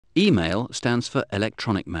Email stands for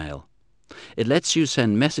electronic mail. It lets you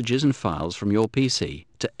send messages and files from your PC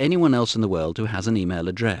to anyone else in the world who has an email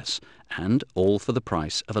address, and all for the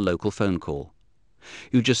price of a local phone call.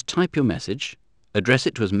 You just type your message, address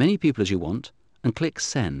it to as many people as you want, and click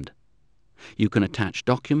Send. You can attach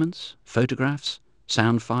documents, photographs,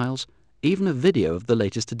 sound files, even a video of the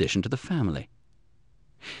latest addition to the family.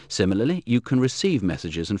 Similarly, you can receive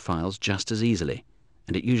messages and files just as easily,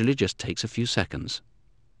 and it usually just takes a few seconds.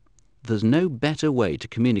 There's no better way to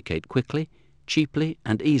communicate quickly, cheaply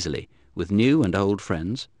and easily with new and old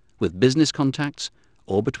friends, with business contacts,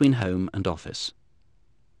 or between home and office.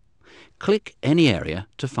 Click any area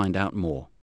to find out more.